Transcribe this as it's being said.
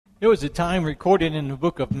There was a time recorded in the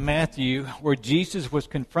book of Matthew where Jesus was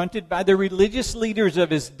confronted by the religious leaders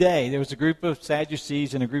of his day. There was a group of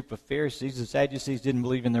Sadducees and a group of Pharisees. The Sadducees didn't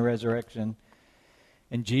believe in the resurrection.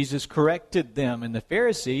 And Jesus corrected them. And the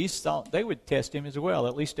Pharisees thought they would test him as well.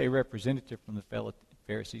 At least a representative from the fellow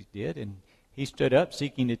Pharisees did. And he stood up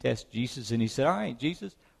seeking to test Jesus. And he said, "All right,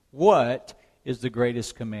 Jesus, what is the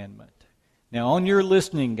greatest commandment?" Now, on your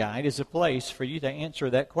listening guide is a place for you to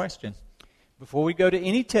answer that question. Before we go to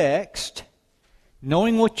any text,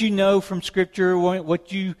 knowing what you know from Scripture,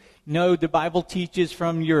 what you know the Bible teaches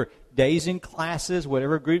from your days in classes,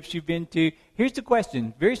 whatever groups you've been to, here's the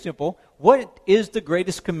question, very simple. What is the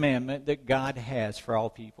greatest commandment that God has for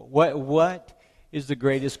all people? What is the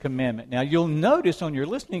greatest commandment? Now, you'll notice on your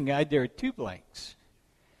listening guide there are two blanks.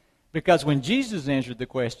 Because when Jesus answered the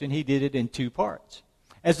question, he did it in two parts.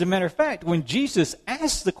 As a matter of fact, when Jesus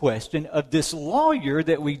asked the question of this lawyer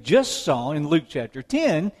that we just saw in Luke chapter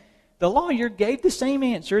 10, the lawyer gave the same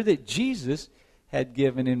answer that Jesus had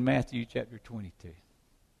given in Matthew chapter 22.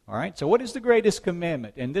 All right, so what is the greatest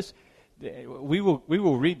commandment? And this, we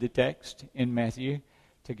will read the text in Matthew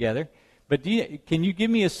together. But can you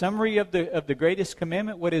give me a summary of the greatest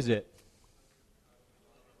commandment? What is it?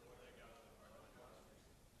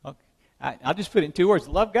 Okay, I'll just put it in two words.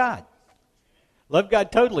 Love God. Love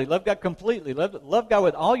God totally. Love God completely. Love God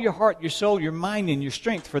with all your heart, your soul, your mind, and your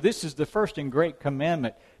strength. For this is the first and great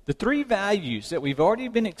commandment. The three values that we've already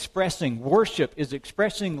been expressing. Worship is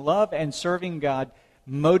expressing love and serving God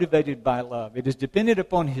motivated by love. It is dependent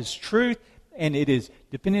upon His truth, and it is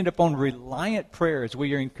dependent upon reliant prayer as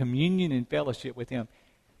we are in communion and fellowship with Him.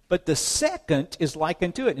 But the second is like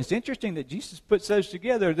unto it. And it's interesting that Jesus puts those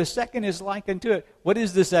together. The second is like unto it. What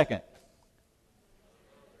is the second?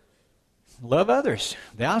 Love others.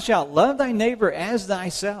 Thou shalt love thy neighbor as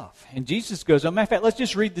thyself. And Jesus goes on. Matter of fact, let's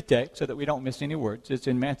just read the text so that we don't miss any words. It's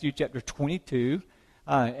in Matthew chapter 22,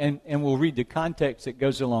 and we'll read the context that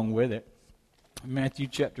goes along with it. Matthew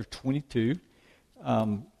chapter 22.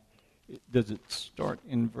 Does it start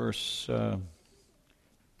in verse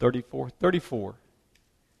 34? 34.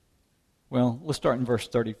 Well, let's start in verse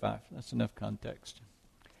 35. That's enough context.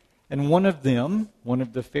 And one of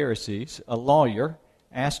the Pharisees, a lawyer,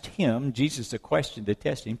 asked him, Jesus, a question to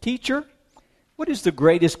test him. "Teacher, what is the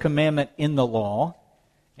greatest commandment in the law?"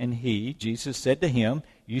 And he, Jesus, said to him,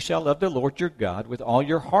 "You shall love the Lord your God with all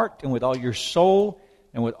your heart and with all your soul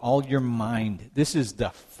and with all your mind. This is the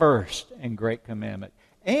first and great commandment.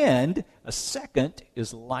 And a second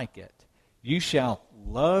is like it. You shall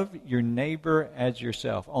love your neighbor as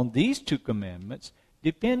yourself. On these two commandments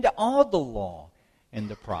depend all the law and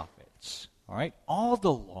the prophets." All right? All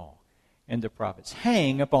the law and the prophets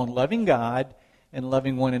hang upon loving God and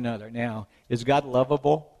loving one another. Now, is God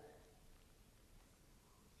lovable?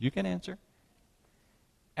 You can answer.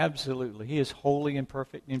 Absolutely. He is holy and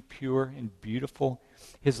perfect and pure and beautiful.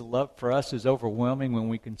 His love for us is overwhelming when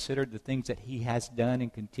we consider the things that He has done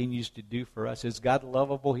and continues to do for us. Is God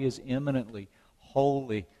lovable? He is eminently,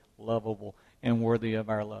 wholly lovable and worthy of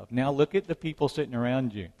our love. Now look at the people sitting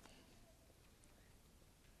around you.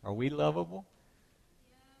 Are we lovable?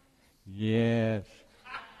 Yes.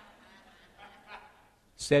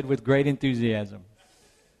 Said with great enthusiasm.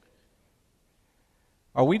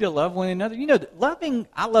 Are we to love one another? You know,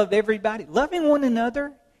 I love everybody. Loving one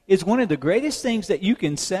another is one of the greatest things that you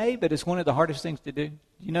can say, but it's one of the hardest things to do. Do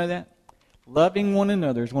you know that? Loving one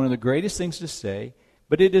another is one of the greatest things to say,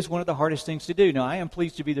 but it is one of the hardest things to do. Now, I am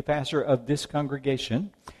pleased to be the pastor of this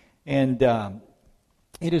congregation, and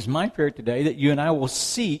it is my prayer today that you and I will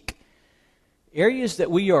seek areas that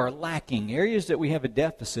we are lacking, areas that we have a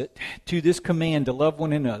deficit to this command to love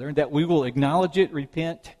one another, that we will acknowledge it,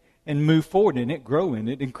 repent, and move forward in it, grow in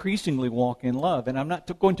it, increasingly walk in love. And I'm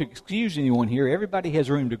not going to excuse anyone here. Everybody has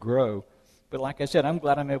room to grow. But like I said, I'm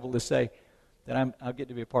glad I'm able to say that I'll get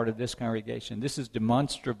to be a part of this congregation. This is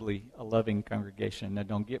demonstrably a loving congregation. Now,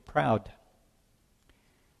 don't get proud.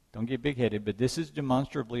 Don't get big-headed, but this is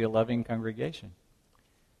demonstrably a loving congregation.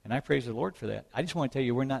 And I praise the Lord for that. I just want to tell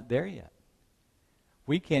you we're not there yet.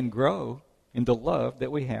 We can grow in the love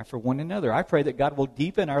that we have for one another. I pray that God will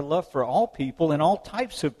deepen our love for all people and all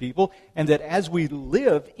types of people, and that as we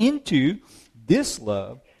live into this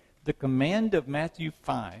love, the command of Matthew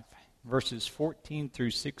 5, verses 14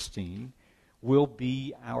 through 16, will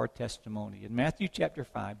be our testimony. In Matthew chapter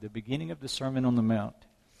 5, the beginning of the Sermon on the Mount,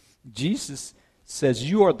 Jesus says,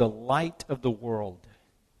 "You are the light of the world.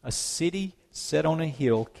 A city set on a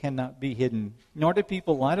hill cannot be hidden. Nor do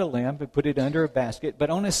people light a lamp and put it under a basket, but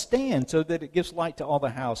on a stand so that it gives light to all the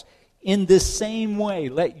house. In the same way,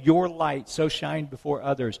 let your light so shine before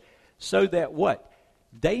others, so that" what?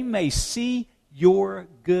 "They may see your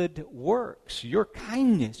good works, your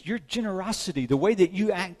kindness, your generosity, the way that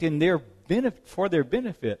you act in their for their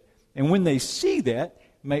benefit. And when they see that,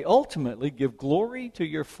 may ultimately give glory to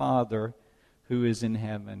your Father who is in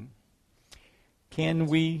heaven. Can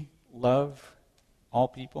we love all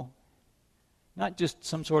people? Not just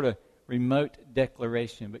some sort of remote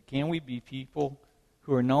declaration, but can we be people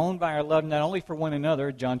who are known by our love not only for one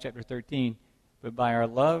another, John chapter 13, but by our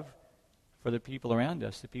love for the people around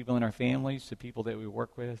us, the people in our families, the people that we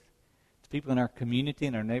work with, the people in our community,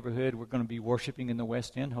 in our neighborhood. We're going to be worshiping in the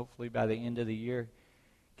West End, hopefully by the end of the year.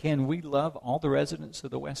 Can we love all the residents of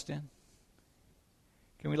the West End?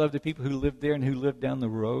 Can we love the people who live there and who live down the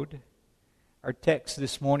road? Our text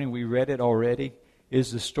this morning, we read it already,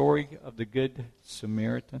 is the story of the Good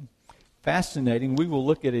Samaritan. Fascinating. We will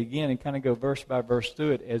look at it again and kind of go verse by verse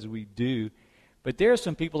through it as we do. But there are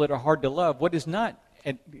some people that are hard to love. What is not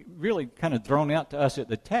really kind of thrown out to us at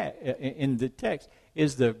in the text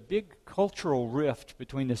is the big cultural rift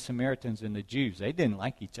between the Samaritans and the Jews. They didn't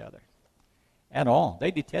like each other at all.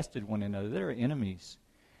 They detested one another. They were enemies.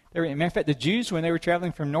 As a matter of fact, the Jews, when they were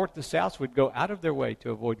traveling from north to south, would go out of their way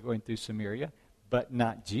to avoid going through Samaria, but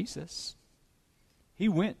not Jesus. He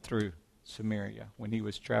went through Samaria when he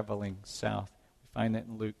was traveling south. We find that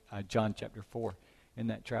in John chapter 4 in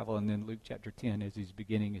that travel, and then Luke chapter 10 as he's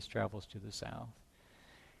beginning his travels to the south.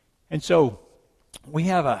 And so we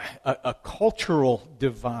have a cultural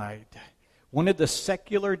divide, one of the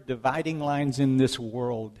secular dividing lines in this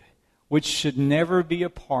world, which should never be a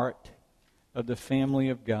part of the family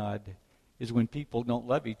of God, is when people don't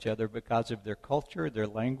love each other because of their culture, their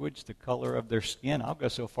language, the color of their skin. I'll go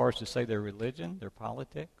so far as to say their religion, their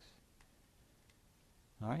politics.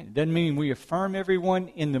 All right? It doesn't mean we affirm everyone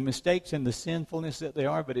in the mistakes and the sinfulness that they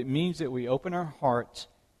are, but it means that we open our hearts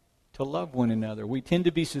to love one another. We tend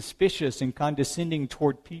to be suspicious and condescending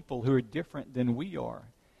toward people who are different than we are.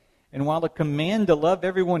 And while the command to love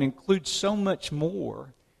everyone includes so much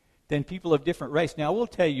more than people of different race. Now, I will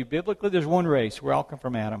tell you, biblically, there's one race. We all come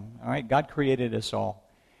from Adam. All right? God created us all.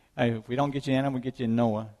 If we don't get you in Adam, we get you in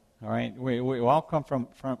Noah. All right? We all come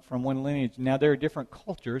from one lineage. Now, there are different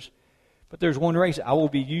cultures, but there's one race. I will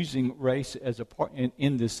be using race as a part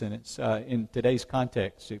in this sentence in today's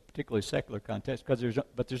context, particularly secular context,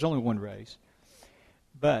 but there's only one race.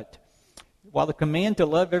 But while the command to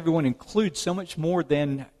love everyone includes so much more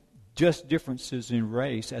than just differences in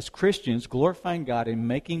race, as Christians glorifying God and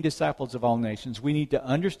making disciples of all nations, we need to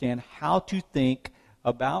understand how to think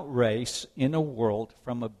about race in a world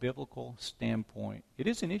from a biblical standpoint. It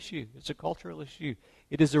is an issue. It's a cultural issue.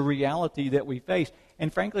 It is a reality that we face.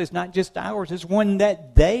 And frankly, it's not just ours. It's one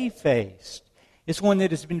that they faced. It's one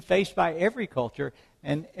that has been faced by every culture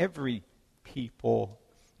and every people.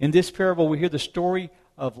 In this parable, we hear the story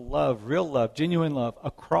of love, real love, genuine love,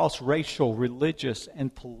 across racial, religious,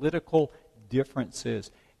 and political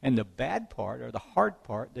differences. And the bad part, or the hard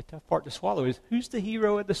part, the tough part to swallow is, who's the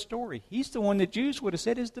hero of the story? He's the one the Jews would have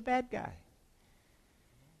said is the bad guy.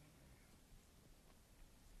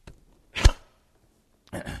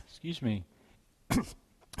 Excuse me.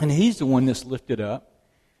 And he's the one that's lifted up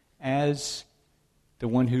as the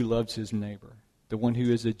one who loves his neighbor, the one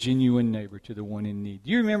who is a genuine neighbor to the one in need.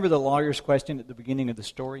 Do you remember the lawyer's question at the beginning of the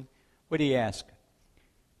story? What did he ask? Do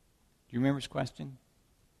you remember his question?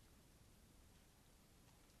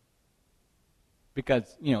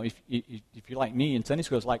 Because, you know, if you're like me in Sunday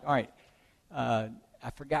school, it's like, all right, I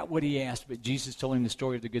forgot what he asked, but Jesus told him the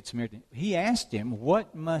story of the Good Samaritan. He asked him,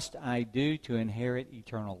 what must I do to inherit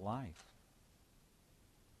eternal life?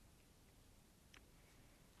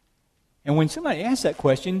 And when somebody asks that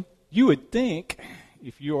question, you would think,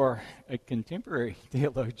 if you are a contemporary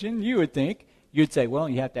theologian, you'd say, well,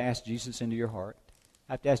 you have to ask Jesus into your heart.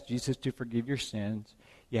 You have to ask Jesus to forgive your sins.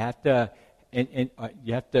 You have to,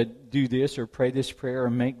 you have to do this or pray this prayer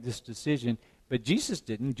or make this decision. But Jesus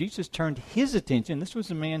didn't. Jesus turned his attention. This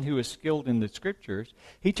was a man who was skilled in the Scriptures.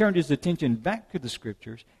 He turned his attention back to the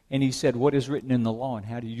Scriptures, and he said, what is written in the law, and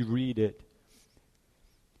how do you read it?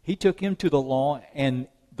 He took him to the law, and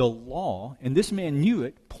the law, and this man knew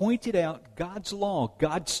it, pointed out God's law,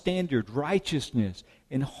 God's standard, righteousness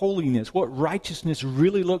and holiness, what righteousness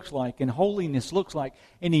really looks like and holiness looks like.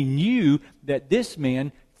 And he knew that this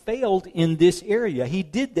man failed in this area. He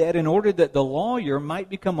did that in order that the lawyer might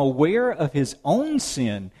become aware of his own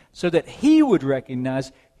sin so that he would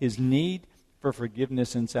recognize his need for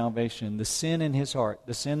forgiveness and salvation. The sin in his heart,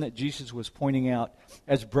 the sin that Jesus was pointing out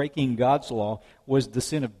as breaking God's law, was the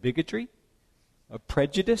sin of bigotry, of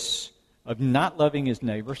prejudice, of not loving his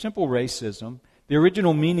neighbor, simple racism. The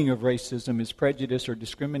original meaning of racism is prejudice or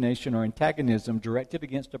discrimination or antagonism directed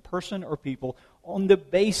against a person or people on the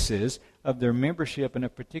basis of their membership in a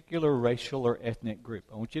particular racial or ethnic group.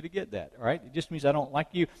 I want you to get that, all right? It just means I don't like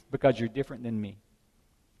you because you're different than me.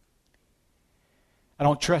 I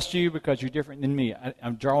don't trust you because you're different than me. I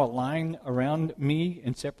draw a line around me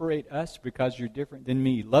and separate us because you're different than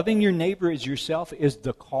me. Loving your neighbor as yourself is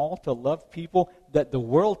the call to love people that the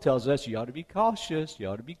world tells us you ought to be cautious, you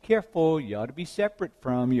ought to be careful, you ought to be separate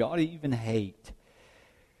from, you ought to even hate.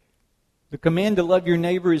 The command to love your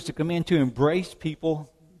neighbor is the command to embrace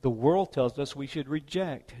people the world tells us we should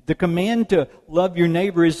reject. The command to love your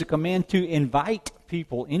neighbor is the command to invite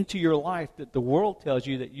people into your life that the world tells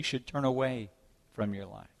you that you should turn away from your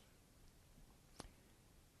life.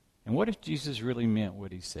 And what if Jesus really meant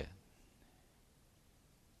what he said?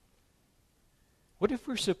 What if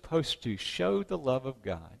we're supposed to show the love of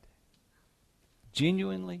God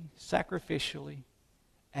genuinely, sacrificially,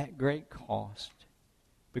 at great cost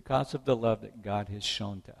because of the love that God has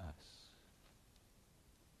shown to us?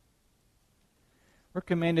 We're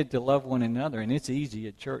commanded to love one another, and it's easy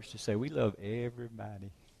at church to say we love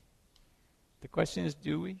everybody. The question is,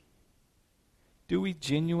 do we? Do we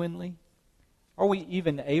genuinely? Are we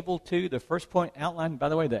even able to? The first point outlined, by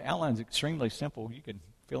the way, the outline is extremely simple. You can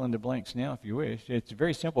fill in the blanks now if you wish. It's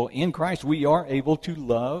very simple. In Christ, we are able to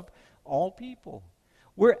love all people.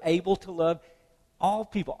 We're able to love all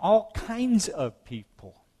people, all kinds of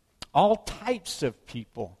people, all types of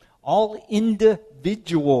people, all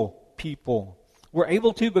individual people. We're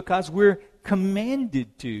able to because we're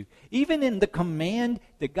commanded to. Even in the command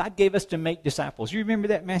that God gave us to make disciples. You remember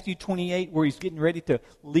that Matthew 28 where he's getting ready to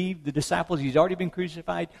leave the disciples. He's already been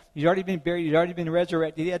crucified. He's already been buried. He's already been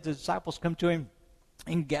resurrected. He had the disciples come to him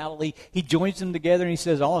in Galilee. He joins them together and he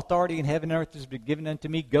says, all authority in heaven and earth has been given unto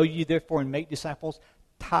me. Go ye therefore and make disciples.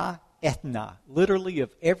 Ta ethna. Literally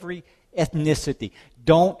of every ethnicity.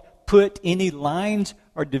 Don't put any lines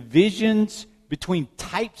or divisions between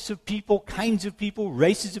types of people, kinds of people,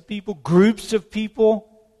 races of people, groups of people.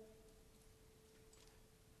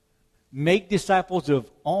 Make disciples of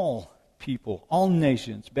all people, all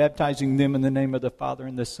nations, baptizing them in the name of the Father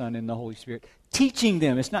and the Son and the Holy Spirit. Teaching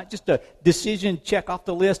them. It's not just a decision, check off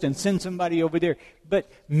the list and send somebody over there, but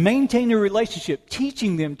maintain a relationship,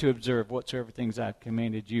 teaching them to observe whatsoever things I've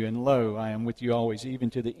commanded you. And lo, I am with you always, even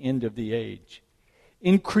to the end of the age.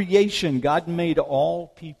 In creation, God made all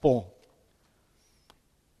people.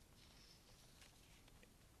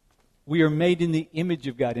 We are made in the image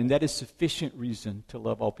of God, and that is sufficient reason to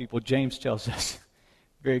love all people. James tells us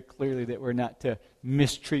very clearly that we're not to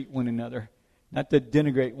mistreat one another, not to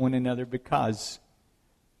denigrate one another, because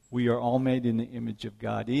we are all made in the image of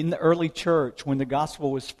God. In the early church, when the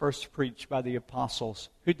gospel was first preached by the apostles,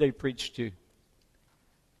 who'd they preach to?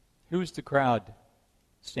 Who was the crowd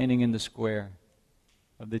standing in the square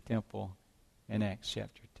of the temple in Acts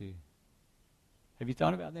chapter 2? Have you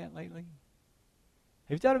thought about that lately?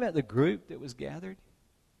 Have you thought about the group that was gathered?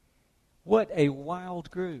 What a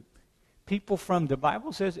wild group. People from, the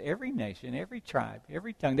Bible says, every nation, every tribe,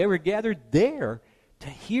 every tongue. They were gathered there to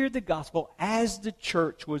hear the gospel as the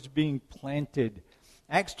church was being planted.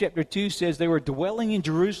 Acts chapter 2 says they were dwelling in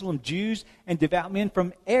Jerusalem, Jews and devout men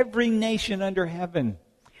from every nation under heaven.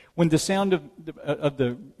 When the sound of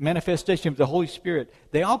the manifestation of the Holy Spirit,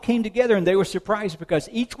 they all came together and they were surprised because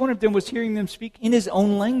each one of them was hearing them speak in his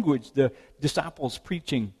own language, the disciples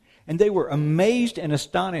preaching. And they were amazed and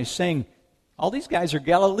astonished, saying, all these guys are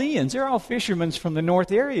Galileans. They're all fishermen from the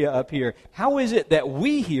north area up here. How is it that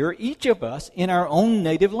we hear, each of us, in our own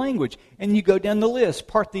native language? And you go down the list.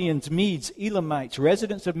 Parthians, Medes, Elamites,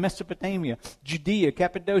 residents of Mesopotamia, Judea,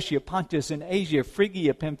 Cappadocia, Pontus and Asia,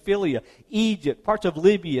 Phrygia, Pamphylia, Egypt, parts of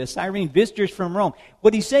Libya, Cyrene, visitors from Rome.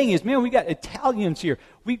 What he's saying is, man, we got Italians here.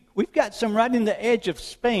 We've got some right in the edge of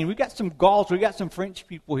Spain. We've got some Gauls. We've got some French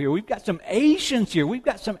people here. We've got some Asians here. We've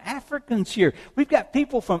got some Africans here. We've got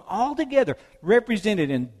people from all together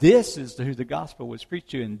represented. And this is who the gospel was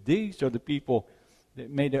preached to. And these are the people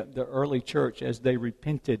that made up the early church as they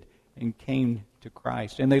repented and came to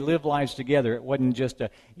Christ. And they lived lives together. It wasn't just an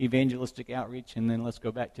evangelistic outreach and then let's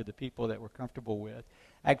go back to the people that we're comfortable with.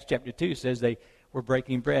 Acts chapter 2 says they were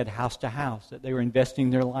breaking bread house to house, that they were investing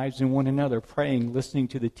their lives in one another, praying, listening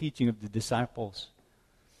to the teaching of the disciples.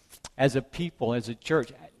 As a people, as a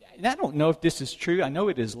church, and I don't know if this is true. I know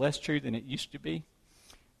it is less true than it used to be.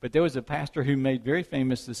 But there was a pastor who made very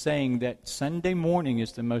famous the saying that Sunday morning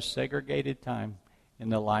is the most segregated time in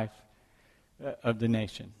the life of the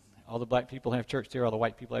nation. All the black people have church there, all the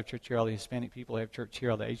white people have church here, all the Hispanic people have church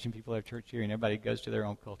here, all the Asian people have church here, and everybody goes to their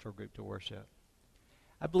own cultural group to worship.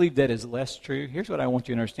 I believe that is less true. Here's what I want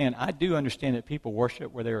you to understand. I do understand that people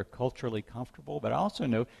worship where they are culturally comfortable, but I also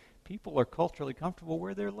know people are culturally comfortable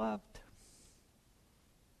where they're loved.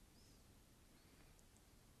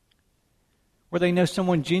 Where they know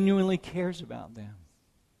someone genuinely cares about them.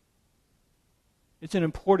 It's an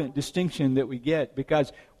important distinction that we get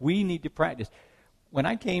because we need to practice. When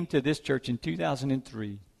I came to this church in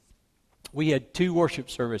 2003, we had 2 worship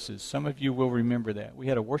services. Some of you will remember that. We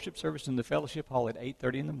had a worship service in the fellowship hall at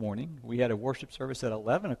 8:30 in the morning. We had a worship service at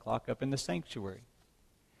 11 o'clock up in the sanctuary.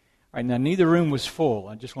 All right, now neither room was full.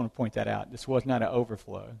 I just want to point that out. This was not an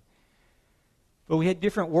overflow. But we had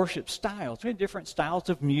different worship styles. We had different styles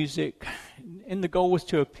of music. And the goal was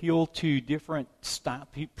to appeal to different style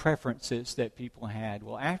preferences that people had.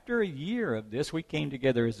 Well, after a year of this, we came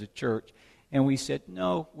together as a church. And we said,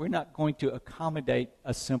 no, we're not going to accommodate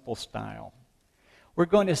a simple style. We're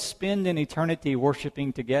going to spend an eternity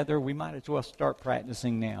worshiping together. We might as well start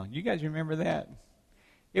practicing now. You guys remember that?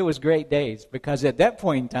 It was great days because at that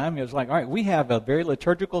point in time, it was like, all right, we have a very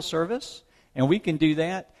liturgical service, and we can do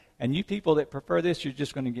that. And you people that prefer this, you're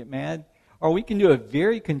just going to get mad. Or we can do a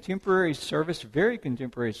very contemporary service,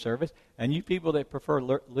 and you people that prefer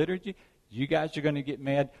liturgy, you guys are going to get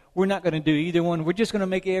mad. We're not going to do either one. We're just going to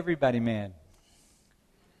make everybody mad.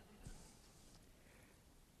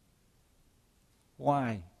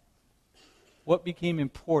 Why? What became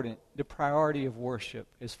important? The priority of worship,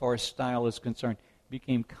 as far as style is concerned,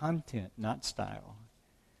 became content, not style.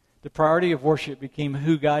 The priority of worship became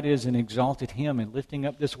who God is and exalted Him and lifting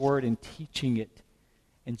up this word and teaching it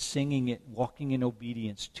and singing it, walking in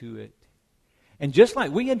obedience to it. And just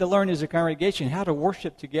like we had to learn as a congregation how to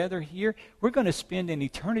worship together here, we're going to spend an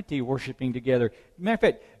eternity worshiping together. Matter of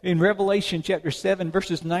fact, in Revelation chapter 7,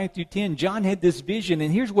 verses 9 through 10, John had this vision,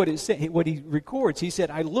 and here's what it said, what he records. He said,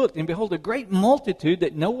 I looked, and behold, a great multitude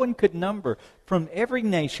that no one could number, from every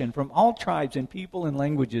nation, from all tribes and people and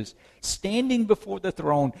languages, standing before the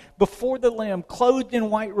throne, before the Lamb, clothed in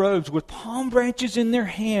white robes, with palm branches in their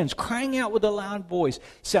hands, crying out with a loud voice,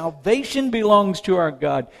 salvation belongs to our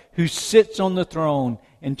God, who sits on the throne,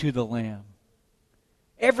 and to the Lamb.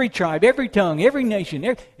 Every tribe, every tongue, every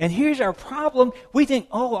nation. And here's our problem. We think,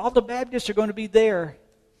 all the Baptists are going to be there.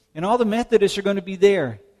 And all the Methodists are going to be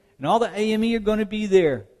there. And all the AME are going to be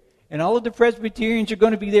there. And all of the Presbyterians are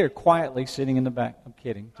going to be there, quietly sitting in the back. I'm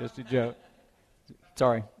kidding. Just a joke.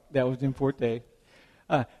 Sorry, that was in Forte.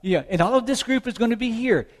 And all of this group is going to be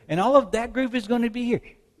here. And all of that group is going to be here.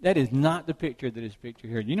 That is not the picture that is pictured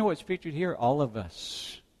here. You know what's pictured here? All of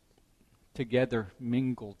us. Together,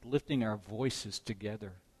 mingled, lifting our voices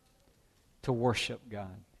together to worship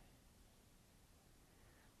God.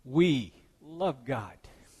 We love God.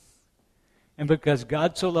 And because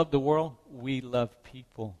God so loved the world, we love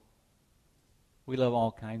people. We love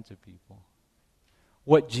all kinds of people.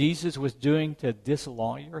 What Jesus was doing to this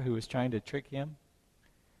lawyer who was trying to trick him,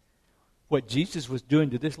 what Jesus was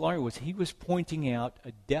doing to this lawyer was he was pointing out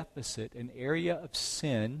a deficit, an area of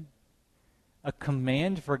sin, a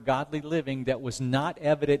command for godly living that was not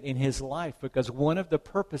evident in his life, because one of the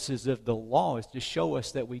purposes of the law is to show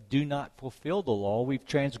us that we do not fulfill the law. We've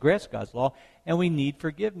transgressed God's law, and we need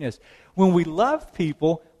forgiveness. When we love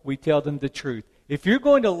people, we tell them the truth. If you're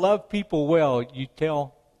going to love people well, you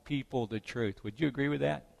tell people the truth. Would you agree with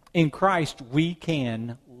that? In Christ, we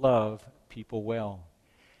can love people well.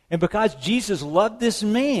 And because Jesus loved this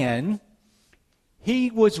man,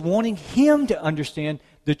 He was wanting him to understand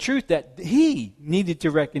the truth that he needed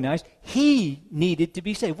to recognize. He needed to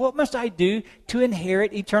be saved. What must I do to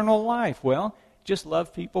inherit eternal life? Well, just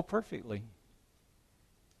love people perfectly.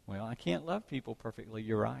 Well, I can't love people perfectly.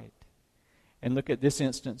 You're right. And look at this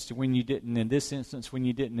instance when you didn't, in this instance when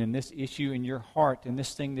you didn't, in this issue in your heart, in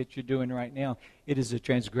this thing that you're doing right now. It is a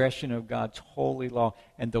transgression of God's holy law,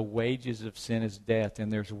 and the wages of sin is death.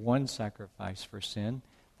 And there's one sacrifice for sin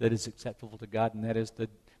that is acceptable to God, and that is the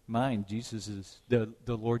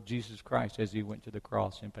Lord Jesus Christ, as He went to the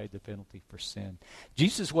cross and paid the penalty for sin.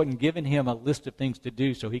 Jesus wasn't giving him a list of things to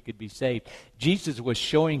do so he could be saved. Jesus was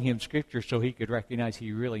showing him Scripture so he could recognize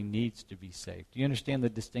he really needs to be saved. Do you understand the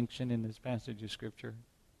distinction in this passage of Scripture?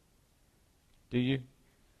 Do you?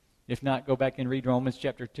 If not, go back and read Romans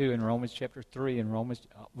chapter 2 and Romans chapter 3 and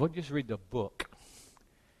we'll just read the book.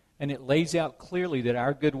 And it lays out clearly that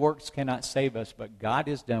our good works cannot save us, but God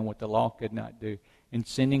has done what the law could not do in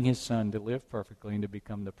sending His Son to live perfectly and to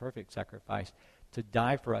become the perfect sacrifice, to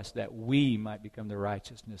die for us that we might become the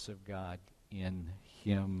righteousness of God in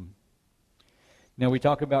Him. Now, we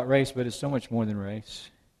talk about race, but it's so much more than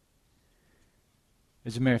race.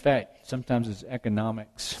 As a matter of fact, sometimes it's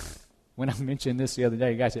economics. when I mentioned this the other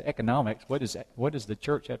day, a guy said, economics, what does the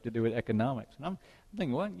church have to do with economics? And I'm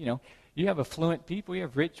thinking, well, you have affluent people, you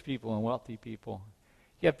have rich people and wealthy people.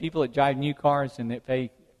 You have people that drive new cars and that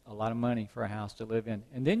pay a lot of money for a house to live in.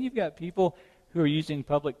 And then you've got people who are using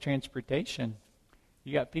public transportation.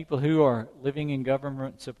 You got people who are living in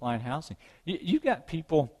government-supplied housing. You've got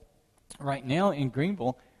people right now in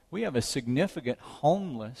Greenville, we have a significant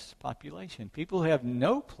homeless population. People who have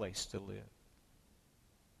no place to live.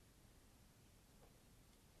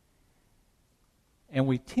 And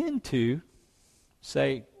we tend to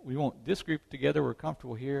say, we want this group together, we're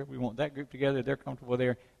comfortable here. We want that group together, they're comfortable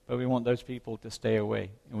there. But we want those people to stay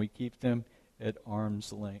away. And we keep them at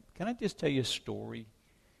arm's length. Can I just tell you a story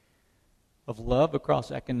of love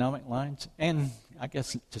across economic lines, and I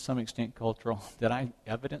guess to some extent cultural, that I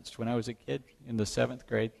evidenced when I was a kid in the 7th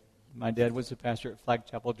grade. My dad was a pastor at Flag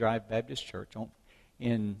Chapel Drive Baptist Church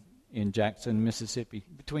in Jackson, Mississippi,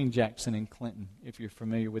 between Jackson and Clinton, if you're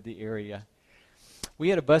familiar with the area. We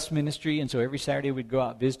had a bus ministry, and so every Saturday we'd go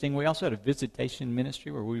out visiting. We also had a visitation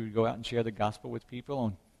ministry where we would go out and share the gospel with people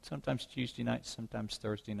on sometimes Tuesday nights, sometimes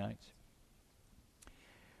Thursday nights.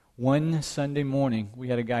 One Sunday morning, we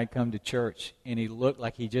had a guy come to church, and he looked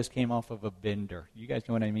like he just came off of a bender. You guys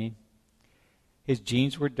know what I mean? His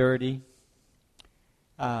jeans were dirty.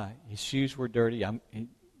 His shoes were dirty.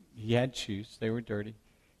 He had shoes. They were dirty.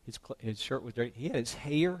 His shirt was dirty. He had his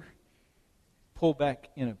hair pulled back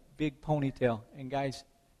in a big ponytail. And guys,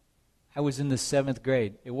 I was in the 7th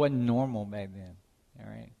grade. It wasn't normal back then.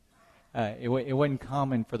 All right. It wasn't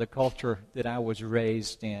common for the culture that I was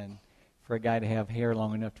raised in for a guy to have hair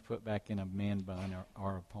long enough to put back in a man bun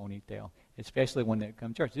or a ponytail, especially when they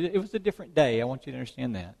come to church. It was a different day. I want you to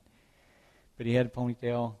understand that. But he had a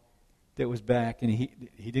ponytail that was back, and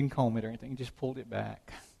he didn't comb it or anything. He just pulled it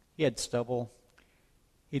back. He had stubble.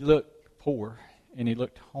 He looked poor, and he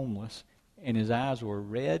looked homeless, and his eyes were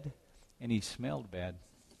red, and he smelled bad.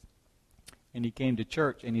 And he came to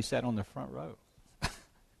church, and he sat on the front row.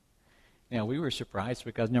 Now, we were surprised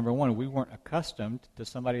because, number one, we weren't accustomed to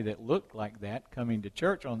somebody that looked like that coming to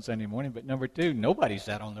church on Sunday morning. But number two, nobody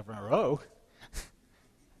sat on the front row.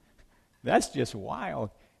 That's just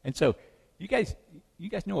wild. And so, you guys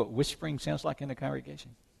know what whispering sounds like in the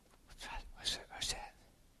congregation? What's that? Who's that?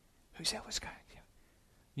 What's that?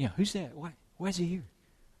 Yeah, who's that? Why is he here?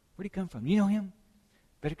 Where'd he come from? You know him?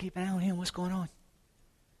 Better keep an eye on him. What's going on?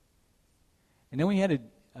 And then we had an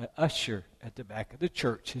usher at the back of the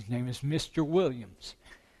church. His name is Mr. Williams.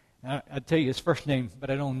 I'll tell you his first name, but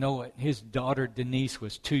I don't know it. His daughter, Denise,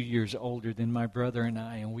 was 2 years older than my brother and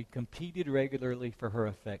I, and we competed regularly for her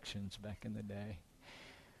affections back in the day.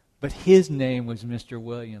 But his name was Mr.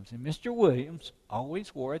 Williams, and Mr. Williams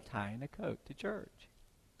always wore a tie and a coat to church.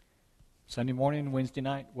 Sunday morning, Wednesday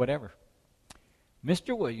night, whatever.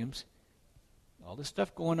 Mr. Williams, all this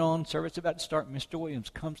stuff going on, service about to start, Mr. Williams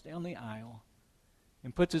comes down the aisle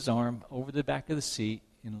and puts his arm over the back of the seat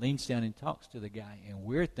and leans down and talks to the guy. And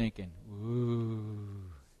we're thinking, ooh,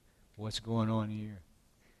 what's going on here?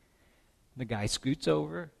 The guy scoots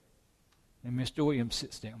over, and Mr. Williams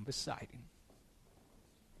sits down beside him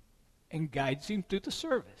and guides him through the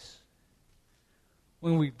service.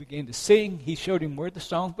 When we began to sing, he showed him where the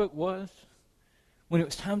songbook was. When it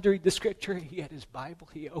was time to read the scripture, he had his Bible.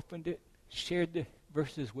 He opened it, shared the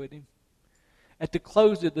verses with him. At the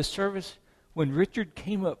close of the service, when Richard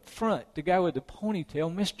came up front, the guy with the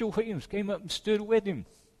ponytail, Mr. Williams came up and stood with him.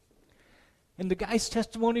 And the guy's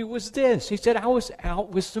testimony was this. He said, I was out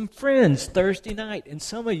with some friends Thursday night, and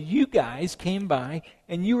some of you guys came by,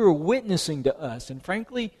 and you were witnessing to us. And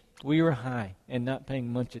frankly, we were high and not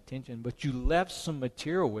paying much attention, but you left some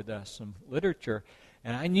material with us, some literature,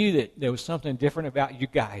 and I knew that there was something different about you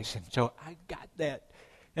guys. And so I got that.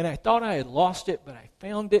 And I thought I had lost it, but I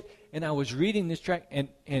found it, and I was reading this track, and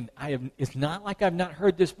it's not like I've not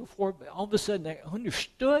heard this before, but all of a sudden I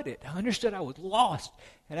understood it. I understood I was lost,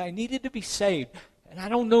 and I needed to be saved. And I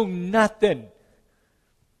don't know nothing,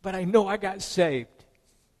 but I know I got saved.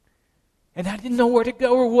 And I didn't know where to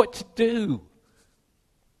go or what to do.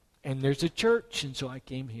 And there's a church, and so I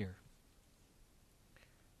came here.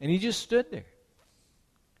 And he just stood there.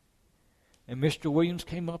 And Mr. Williams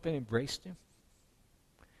came up and embraced him.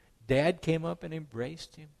 Dad came up and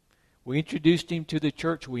embraced him. We introduced him to the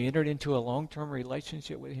church. We entered into a long-term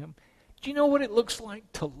relationship with him. Do you know what it looks like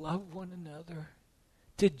to love one another?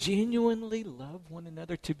 To genuinely love one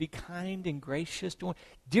another, to be kind and gracious to one.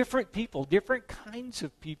 Different people, different kinds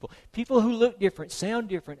of people. People who look different, sound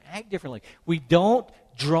different, act differently. We don't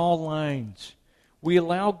draw lines. We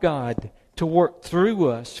allow God to work through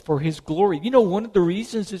us for His glory. You know, one of the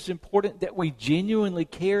reasons it's important that we genuinely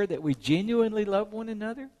care, that we genuinely love one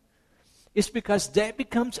another, It's because that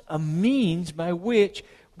becomes a means by which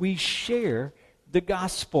we share the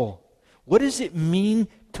gospel. What does it mean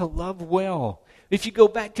to love well? If you go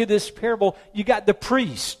back to this parable, you got the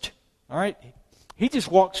priest, all right? He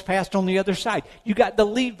just walks past on the other side. You got the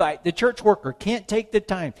Levite, the church worker, can't take the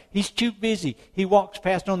time. He's too busy. He walks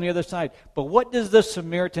past on the other side. But what does the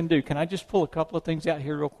Samaritan do? Can I just pull a couple of things out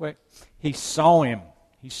here real quick? He saw him.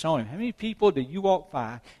 He saw him. How many people do you walk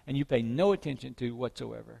by and you pay no attention to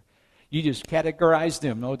whatsoever? You just categorize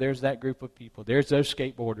them. Oh, there's that group of people. There's those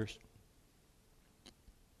skateboarders.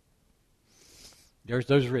 There's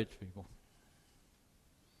those rich people.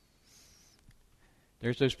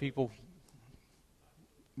 There's those people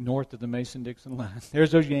north of the Mason-Dixon line.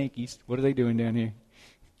 There's those Yankees. What are they doing down here?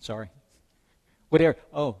 Sorry. Whatever.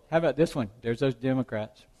 Oh, how about this one? There's those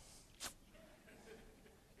Democrats.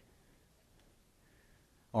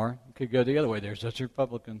 Or it could go the other way. There's those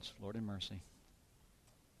Republicans. Lord have mercy.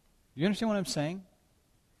 You understand what I'm saying?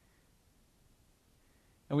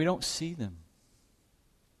 And we don't see them.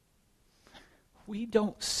 We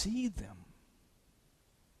don't see them.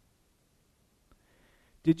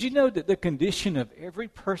 Did you know that the condition of every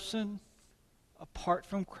person apart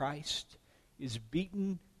from Christ is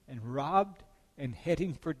beaten and robbed and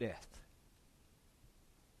heading for death?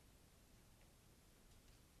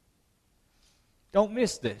 Don't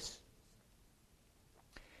miss this.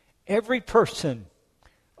 Every person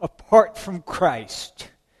apart from Christ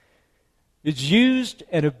is used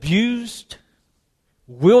and abused,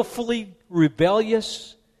 willfully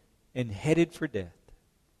rebellious, and headed for death.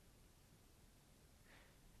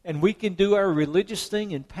 And we can do our religious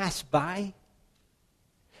thing and pass by.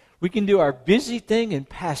 We can do our busy thing and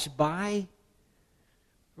pass by.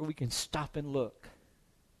 Or we can stop and look.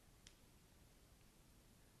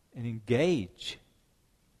 And engage.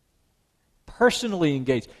 Personally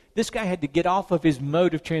engage. This guy had to get off of his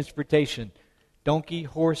mode of transportation. Donkey,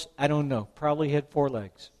 horse, I don't know. Probably had 4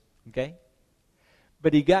 legs. Okay?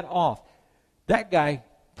 But he got off. That guy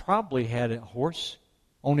probably had a horse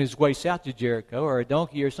on his way south to Jericho, or a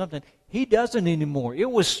donkey or something. He doesn't anymore.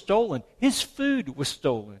 It was stolen. His food was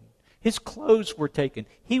stolen. His clothes were taken.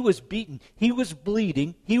 He was beaten. He was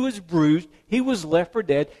bleeding. He was bruised. He was left for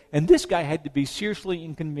dead. And this guy had to be seriously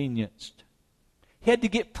inconvenienced. He had to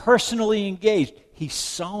get personally engaged. He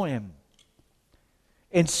saw him.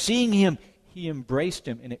 And seeing him, he embraced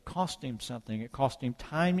him. And it cost him something. It cost him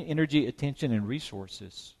time, energy, attention, and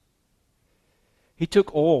resources. He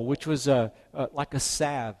took oil, which was like a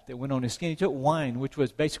salve that went on his skin. He took wine, which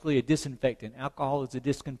was basically a disinfectant. Alcohol is a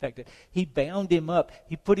disinfectant. He bound him up.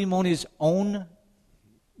 He put him on his own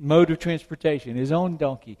mode of transportation, his own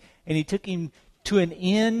donkey. And he took him to an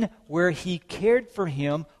inn where he cared for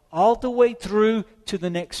him all the way through to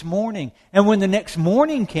the next morning. And when the next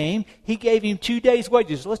morning came, he gave him 2 days'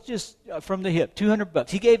 wages. Let's just, from the hip, $200.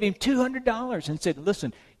 He gave him $200 and said,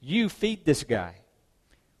 listen, you feed this guy.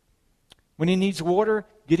 When he needs water,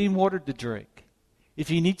 get him water to drink. If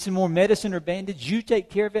he needs some more medicine or bandage, you take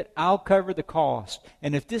care of it. I'll cover the cost.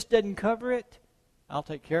 And if this doesn't cover it, I'll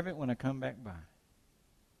take care of it when I come back by. I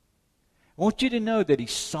want you to know that he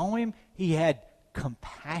saw him. He had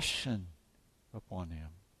compassion upon him.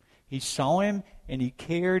 He saw him and he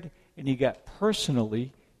cared and he got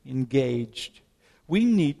personally engaged. We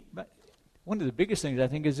need, one of the biggest things I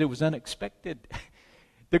think is it was unexpected.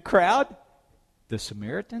 The crowd, the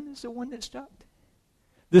Samaritan is the one that stopped.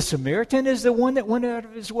 The Samaritan is the one that went out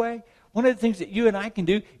of his way. One of the things that you and I can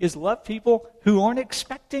do is love people who aren't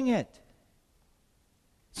expecting it.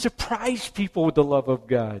 Surprise people with the love of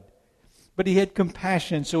God. But he had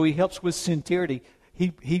compassion, so he helps with sincerity.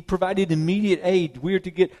 He provided immediate aid. We are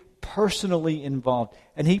to get personally involved.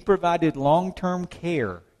 And he provided long-term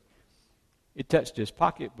care. It touched his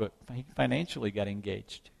pocketbook. He financially got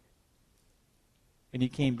engaged. And he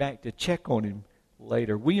came back to check on him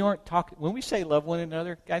later. We aren't talking, when we say love one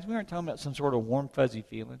another, guys, we aren't talking about some sort of warm, fuzzy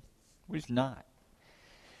feeling. We're just not.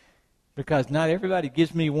 Because not everybody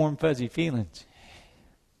gives me warm, fuzzy feelings.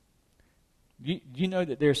 You know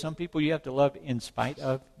that there are some people you have to love in spite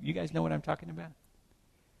of? You guys know what I'm talking about?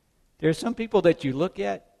 There are some people that you look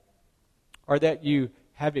at or that you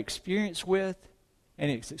have experience with,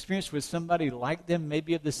 and it's experienced with somebody like them,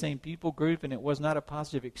 maybe of the same people group, and it was not a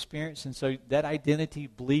positive experience, and so that identity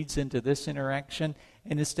bleeds into this interaction,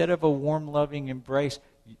 and instead of a warm, loving embrace,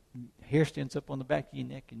 hair stands up on the back of your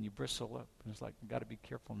neck and you bristle up, and it's like, we've got to be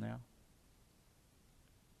careful now.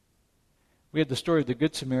 We had the story of the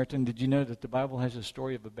Good Samaritan. Did you know that the Bible has a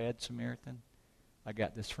story of a bad Samaritan? I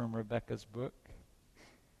got this from Rebecca's book.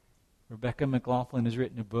 Rebecca McLaughlin has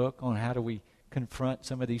written a book on how do we confront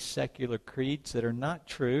some of these secular creeds that are not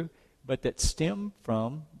true, but that stem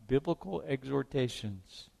from biblical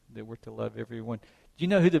exhortations that we're to love everyone. Do you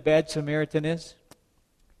know who the bad Samaritan is?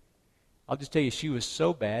 I'll just tell you, she was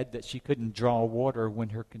so bad that she couldn't draw water when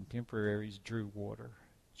her contemporaries drew water.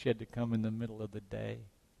 She had to come in the middle of the day.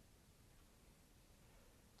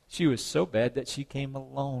 She was so bad that she came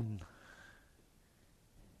alone.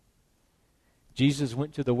 Jesus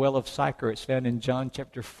went to the well of Sychar. It's found in John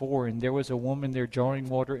chapter 4. And there was a woman there drawing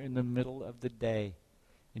water in the middle of the day.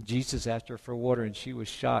 And Jesus asked her for water, and she was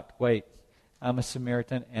shocked. Wait, I'm a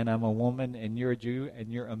Samaritan, and I'm a woman, and you're a Jew, and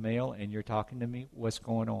you're a male, and you're talking to me? What's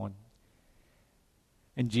going on?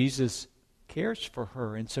 And Jesus cares for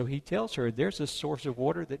her. And so he tells her there's a source of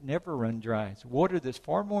water that never runs dry. It's water that's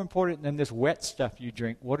far more important than this wet stuff you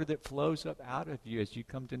drink. Water that flows up out of you as you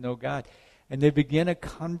come to know God. And they begin a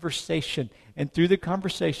conversation. And through the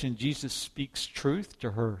conversation, Jesus speaks truth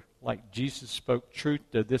to her, like Jesus spoke truth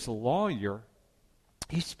to this lawyer.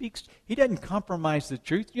 He doesn't compromise the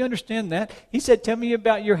truth. You understand that? He said, tell me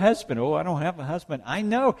about your husband. Oh, I don't have a husband. I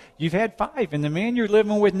know. You've had 5, and the man you're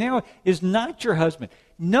living with now is not your husband.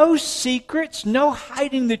 No secrets, no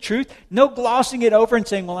hiding the truth, no glossing it over and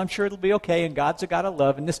saying, well, I'm sure it'll be okay, and God's a God of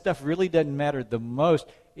love, and this stuff really doesn't matter the most.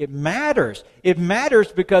 It matters. It matters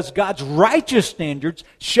because God's righteous standards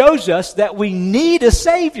shows us that we need a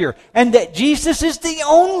Savior and that Jesus is the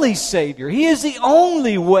only Savior. He is the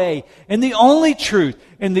only way and the only truth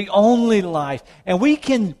and the only life. And we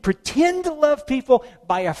can pretend to love people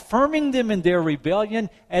by affirming them in their rebellion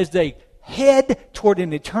as they head toward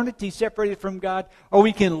an eternity separated from God, or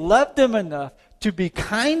we can love them enough to be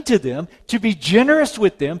kind to them, to be generous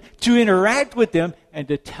with them, to interact with them, and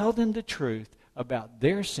to tell them the truth about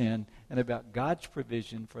their sin and about God's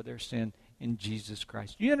provision for their sin in Jesus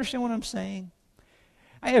Christ. Do you understand what I'm saying?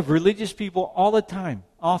 I have religious people all the time,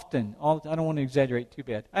 often. I don't want to exaggerate too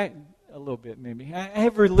bad. A little bit maybe. I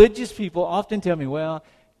have religious people often tell me, well,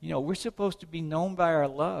 we're supposed to be known by our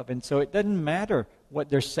love, and so it doesn't matter what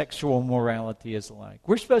their sexual morality is like.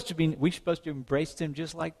 We're supposed to embrace them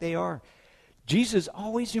just like they are. Jesus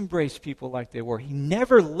always embraced people like they were. He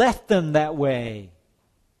never left them that way.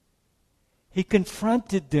 He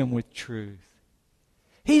confronted them with truth.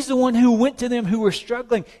 He's the one who went to them who were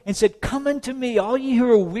struggling and said, come unto me, all ye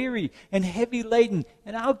who are weary and heavy laden,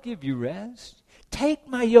 and I'll give you rest. Take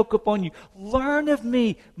my yoke upon you. Learn of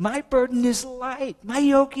me. My burden is light. My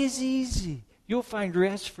yoke is easy. You'll find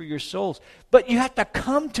rest for your souls. But you have to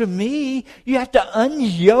come to me. You have to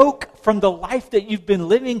unyoke from the life that you've been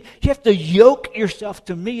living. You have to yoke yourself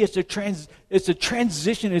to me. It's a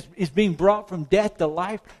transition. It's being brought from death to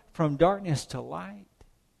life, from darkness to light.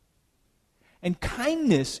 And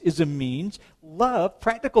kindness is a means, love,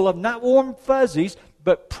 practical love, not warm fuzzies,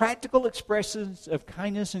 but practical expressions of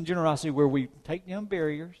kindness and generosity where we take down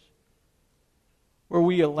barriers, where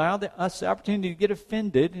we allow us the opportunity to get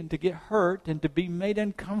offended and to get hurt and to be made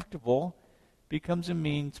uncomfortable, becomes a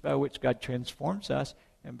means by which God transforms us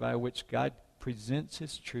and by which God presents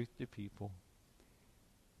His truth to people.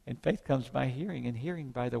 And faith comes by hearing, and hearing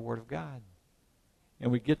by the Word of God.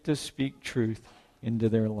 And we get to speak truth into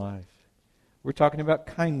their life. We're talking about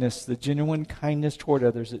kindness, the genuine kindness toward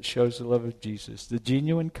others that shows the love of Jesus. The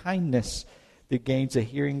genuine kindness that gains a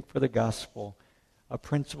hearing for the gospel, a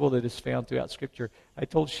principle that is found throughout Scripture. I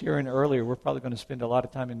told Sharon earlier, we're probably going to spend a lot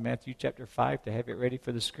of time in Matthew chapter 5 to have it ready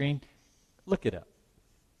for the screen. Look it up.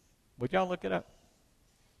 Would y'all look it up?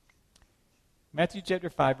 Matthew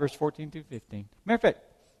chapter 5, verse 14 through 15. Matter of fact,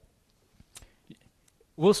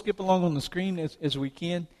 we'll skip along on the screen as we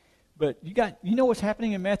can, but you know what's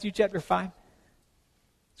happening in Matthew chapter 5?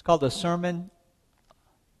 It's called the Sermon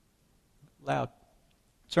on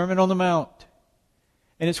the Mount.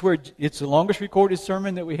 And it's the longest recorded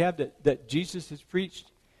sermon that we have that Jesus has preached.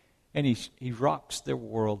 And he rocks the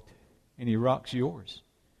world. And he rocks yours.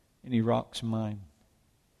 And he rocks mine.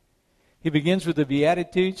 He begins with the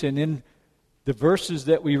Beatitudes, and in the verses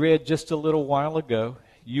that we read just a little while ago,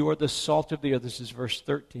 you are the salt of the earth. This is verse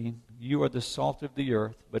 13. You are the salt of the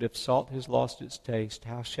earth, but if salt has lost its taste,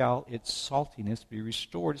 how shall its saltiness be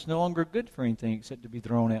restored? It's no longer good for anything except to be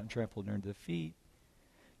thrown out and trampled under the feet.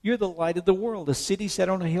 You're the light of the world. A city set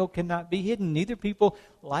on a hill cannot be hidden. Neither people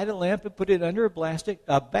light a lamp and put it under a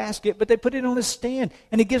basket, but they put it on a stand,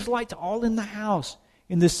 and it gives light to all in the house.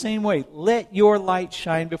 In the same way, let your light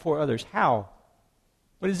shine before others. How?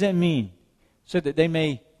 What does that mean? So that they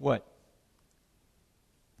may, what?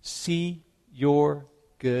 See your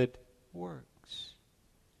good works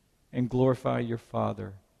and glorify your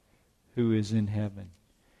Father who is in heaven.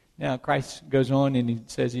 Now, Christ goes on and he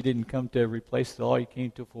says he didn't come to replace the law. He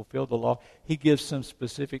came to fulfill the law. He gives some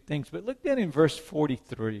specific things. But look down in verse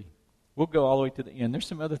 43. We'll go all the way to the end. There's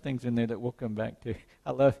some other things in there that we'll come back to.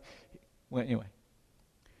 Anyway.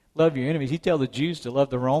 Love your enemies. He told the Jews to love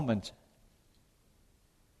the Romans.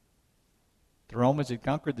 The Romans had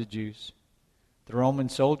conquered the Jews. The Roman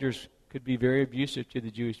soldiers could be very abusive to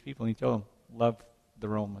the Jewish people. And he told them, love the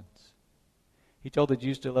Romans. He told the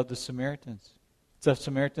Jews to love the Samaritans. The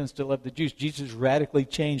Samaritans to love the Jews. Jesus radically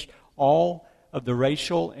changed all of the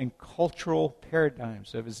racial and cultural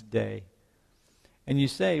paradigms of his day. And you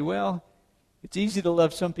say, well, it's easy to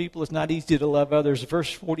love some people. It's not easy to love others.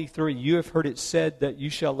 Verse 43, you have heard it said that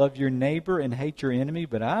you shall love your neighbor and hate your enemy.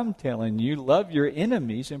 But I'm telling you, love your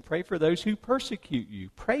enemies and pray for those who persecute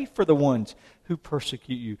you. Pray for the ones who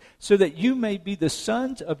persecute you, so that you may be the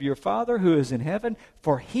sons of your Father who is in heaven.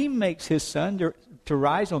 For he makes his sun to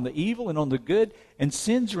rise on the evil and on the good, and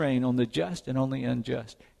sends rain on the just and on the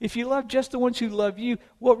unjust. If you love just the ones who love you,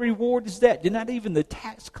 what reward is that? Did not even the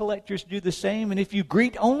tax collectors do the same? And if you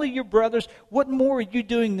greet only your brothers, what more are you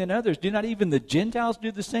doing than others? Do not even the Gentiles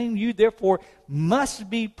do the same? You therefore must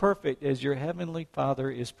be perfect as your heavenly Father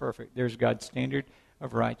is perfect. There's God's standard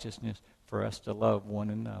of righteousness for us to love one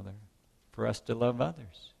another, for us to love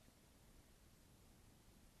others.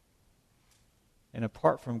 And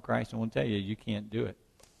apart from Christ, I want to tell you, you can't do it.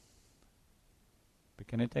 But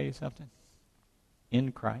can I tell you something?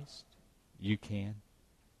 In Christ, you can.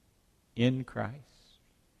 In Christ,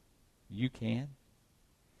 you can.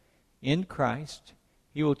 In Christ,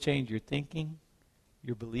 he will change your thinking,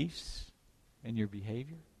 your beliefs, and your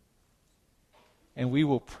behavior. And we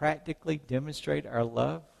will practically demonstrate our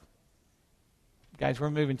love. Guys, we're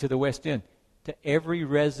moving to the West End. To every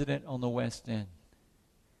resident on the West End.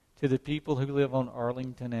 To the people who live on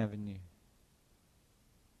Arlington Avenue.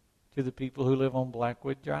 To the people who live on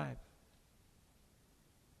Blackwood Drive.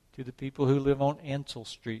 To the people who live on Ansel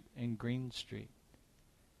Street and Green Street.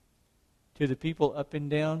 To the people up and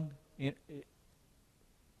down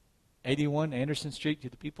 81 Anderson Street. To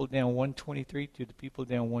the people down 123. To the people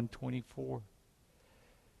down 124.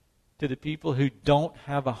 To the people who don't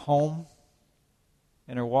have a home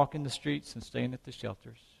and are walking the streets and staying at the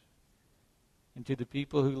shelters. And to the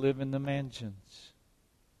people who live in the mansions.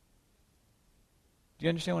 Do you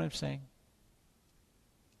understand what I'm saying?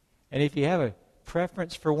 And if you have a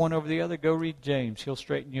preference for one over the other, go read James. He'll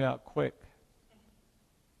straighten you out quick.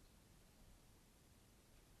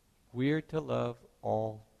 We're to love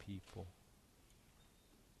all people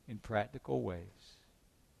in practical ways.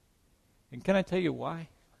 And can I tell you why?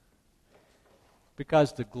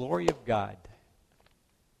 Because the glory of God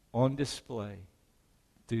on display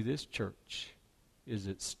through this church is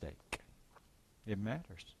at stake. It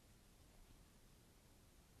matters.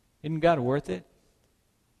 Isn't God worth it?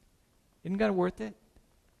 Isn't God worth it?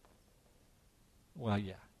 Well,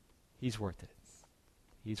 yeah. He's worth it.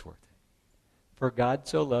 He's worth it. For God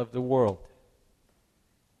so loved the world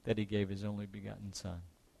that he gave his only begotten Son,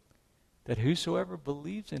 that whosoever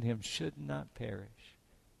believes in him should not perish,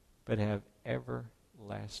 but have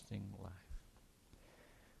everlasting life.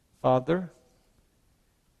 Father,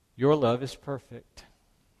 your love is perfect.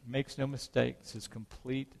 It makes no mistakes. It's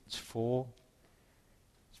complete. It's full.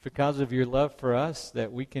 It's because of your love for us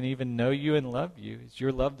that we can even know you and love you. It's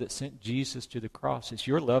your love that sent Jesus to the cross. It's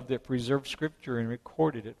your love that preserved Scripture and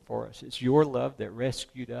recorded it for us. It's your love that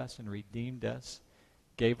rescued us and redeemed us,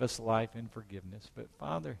 gave us life and forgiveness. But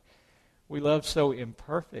Father, we love so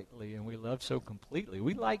imperfectly and we love so completely.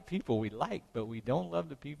 We like people we like, but we don't love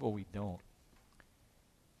the people we don't.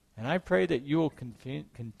 And I pray that you will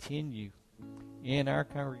continue in our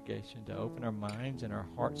congregation to open our minds and our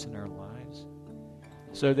hearts and our lives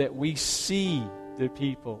so that we see the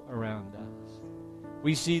people around us.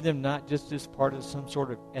 We see them not just as part of some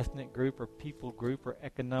sort of ethnic group or people group or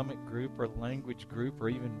economic group or language group or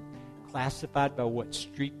even classified by what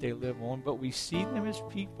street they live on, but we see them as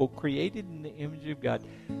people created in the image of God,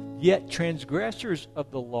 yet transgressors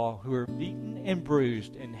of the law who are beaten and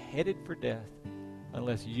bruised and headed for death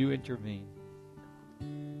unless you intervene.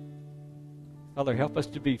 Father, help us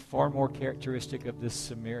to be far more characteristic of this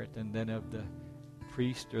Samaritan than of the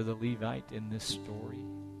priest or the Levite in this story.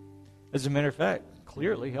 As a matter of fact,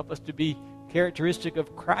 clearly help us to be characteristic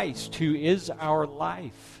of Christ, who is our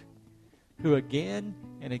life, who again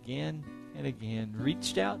and again and again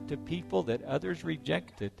reached out to people that others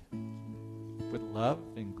rejected with love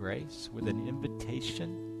and grace, with an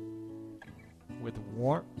invitation, with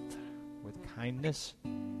warmth, with kindness,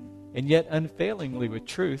 and yet unfailingly with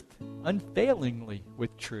truth.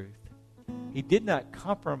 He did not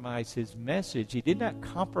compromise his message. He did not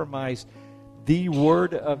compromise the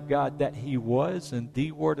Word of God that he was and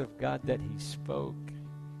the Word of God that he spoke.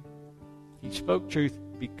 He spoke truth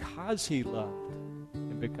because he loved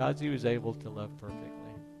and because he was able to love perfectly.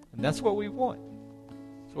 And that's what we want.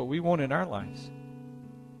 That's what we want in our lives.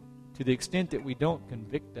 To the extent that we don't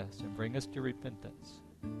convict us and bring us to repentance.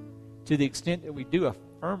 To the extent that we do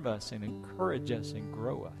affirm us and encourage us and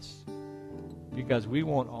grow us. Because we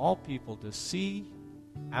want all people to see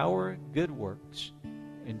our good works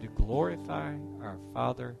and to glorify our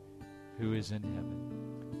Father who is in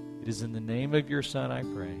heaven. It is in the name of your Son I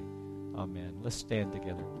pray. Amen. Let's stand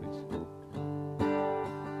together, please.